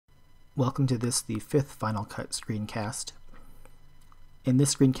Welcome to the fifth Final Cut screencast. In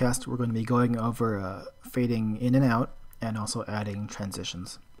this screencast, we're going to be going over fading in and out and also adding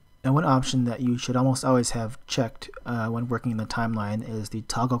transitions. Now, one option that you should almost always have checked when working in the timeline is the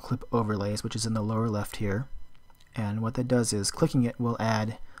toggle clip overlays, which is in the lower left here. And what that does is clicking it will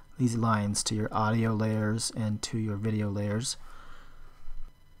add these lines to your audio layers and to your video layers.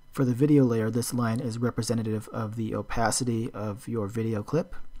 For the video layer, this line is representative of the opacity of your video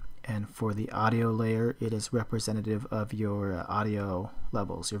clip. And for the audio layer, it is representative of your audio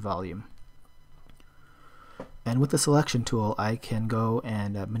levels, your volume. And with the selection tool, I can go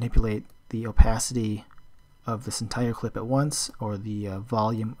and manipulate the opacity of this entire clip at once, or the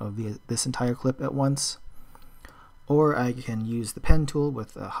volume of this entire clip at once. Or I can use the pen tool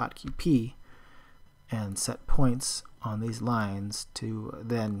with a hotkey P and set points on these lines to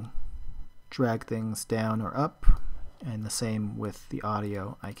then drag things down or up. And the same with the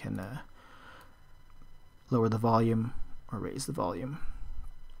audio. I can lower the volume or raise the volume.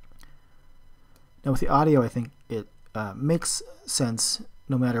 Now with the audio, I think it makes sense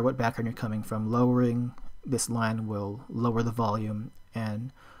no matter what background you're coming from. Lowering this line will lower the volume,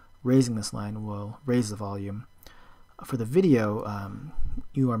 and raising this line will raise the volume. For the video,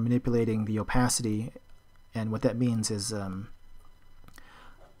 you are manipulating the opacity, and what that means is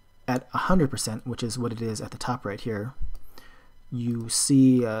at 100%, which is what it is at the top right here, you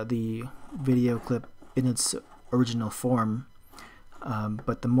see the video clip in its original form,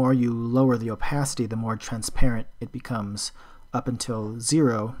 but the more you lower the opacity, the more transparent it becomes, up until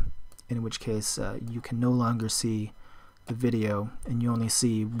 0, in which case you can no longer see the video and you only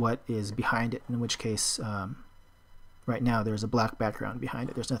see what is behind it, in which case right now there's a black background behind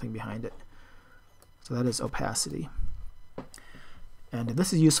it, there's nothing behind it. So that is opacity. And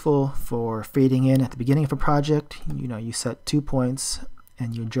this is useful for fading in at the beginning of a project. You set 2 points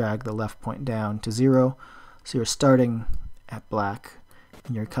and you drag the left point down to 0. So you're starting at black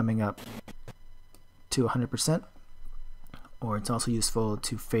and you're coming up to 100%. Or it's also useful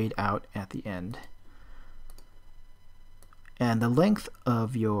to fade out at the end. And the length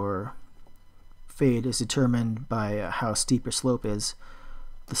of your fade is determined by how steep your slope is,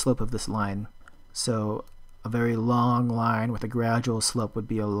 the slope of this line. So a very long line with a gradual slope would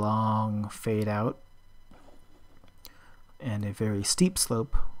be a long fade out, and a very steep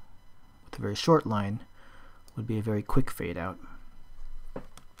slope with a very short line would be a very quick fade out.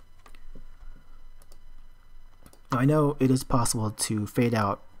 Now, I know it is possible to fade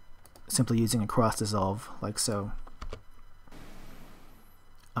out simply using a cross dissolve like so,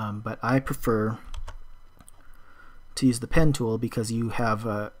 but I prefer to use the pen tool because you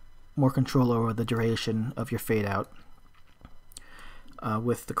have more control over the duration of your fade out.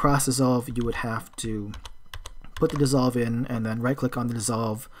 With the cross dissolve, you would have to put the dissolve in and then right click on the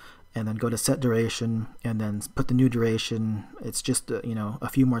dissolve and then go to set duration and then put the new duration. It's just a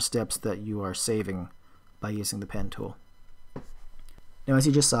few more steps that you are saving by using the pen tool. Now, as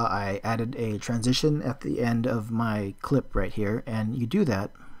you just saw, I added a transition at the end of my clip right here, and you do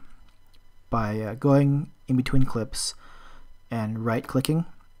that by going in between clips and right clicking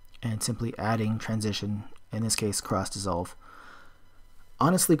and simply adding transition, in this case cross dissolve.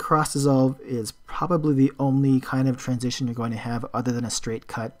 Honestly, cross dissolve is probably the only kind of transition you're going to have other than a straight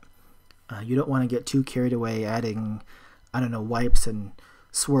cut. You don't want to get too carried away adding, I don't know, wipes and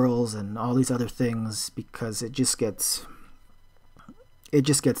swirls and all these other things, because it just gets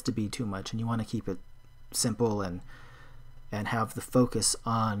to be too much, and you want to keep it simple and have the focus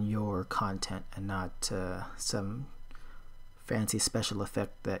on your content and not some fancy special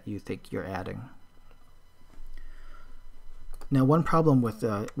effect that you think you're adding. Now, one problem with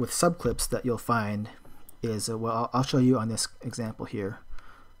subclips that you'll find is, well, I'll show you on this example here.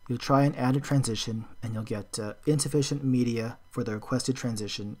 You'll try and add a transition and you'll get insufficient media for the requested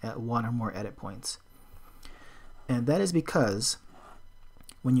transition at 1 or more edit points. And that is because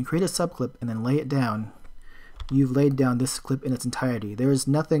when you create a subclip and then lay it down, you've laid down this clip in its entirety. There is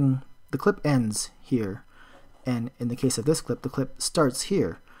nothing, the clip ends here. And in the case of this clip, the clip starts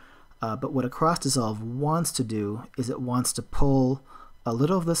here. But what a cross dissolve wants to do is it wants to pull a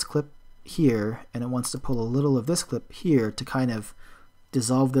little of this clip here, and it wants to pull a little of this clip here to kind of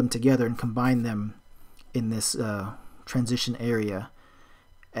dissolve them together and combine them in this transition area.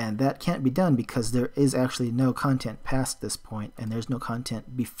 And that can't be done because there is actually no content past this point, and there's no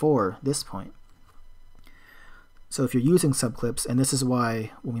content before this point. So if you're using subclips, and this is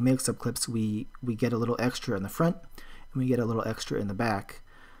why when we make subclips we get a little extra in the front and we get a little extra in the back,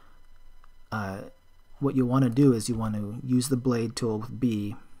 what you want to do is you want to use the blade tool with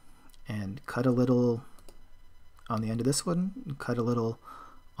B and cut a little on the end of this one, cut a little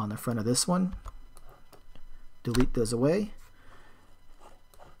on the front of this one, delete those away,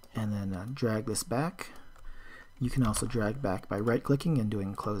 and then drag this back. You can also drag back by right-clicking and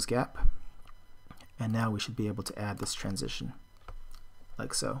doing close gap. And now we should be able to add this transition,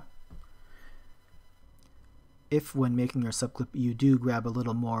 like so. If when making your subclip you do grab a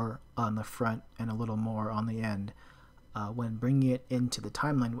little more on the front and a little more on the end, when bringing it into the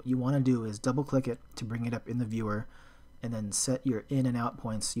timeline, what you want to do is double-click it to bring it up in the viewer, and then set your in and out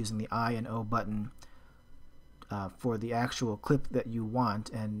points using the I and O button for the actual clip that you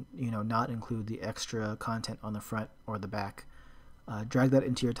want, and not include the extra content on the front or the back. Drag that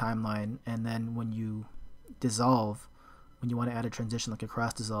into your timeline, and then when you dissolve, when you want to add a transition like a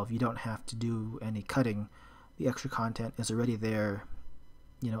cross dissolve, you don't have to do any cutting. The extra content is already there,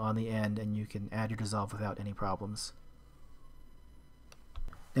 on the end, and you can add your dissolve without any problems.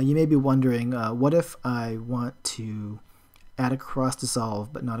 Now you may be wondering, what if I want to add a cross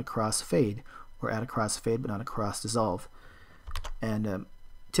dissolve but not a cross fade, or add a cross fade but not a cross dissolve? And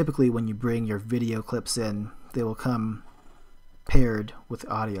typically when you bring your video clips in, they will come paired with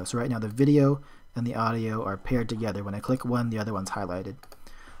audio. So right now the video and the audio are paired together. When I click one, the other one's highlighted.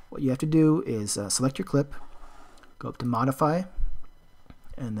 What you have to do is select your clip, go up to modify,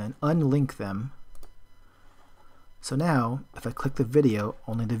 and then unlink them. So now if I click the video,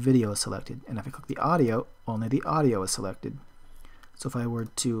 only the video is selected, and if I click the audio, only the audio is selected. So if I were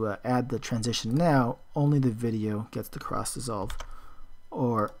to add the transition now, only the video gets the cross dissolve,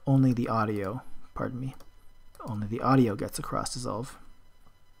 or only the audio, only the audio gets a cross dissolve.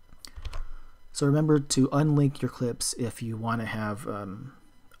 So remember to unlink your clips if you want to have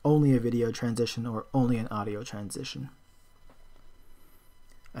only a video transition or only an audio transition.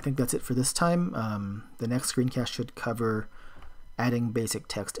 I think that's it for this time. The next screencast should cover adding basic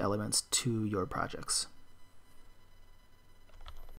text elements to your projects.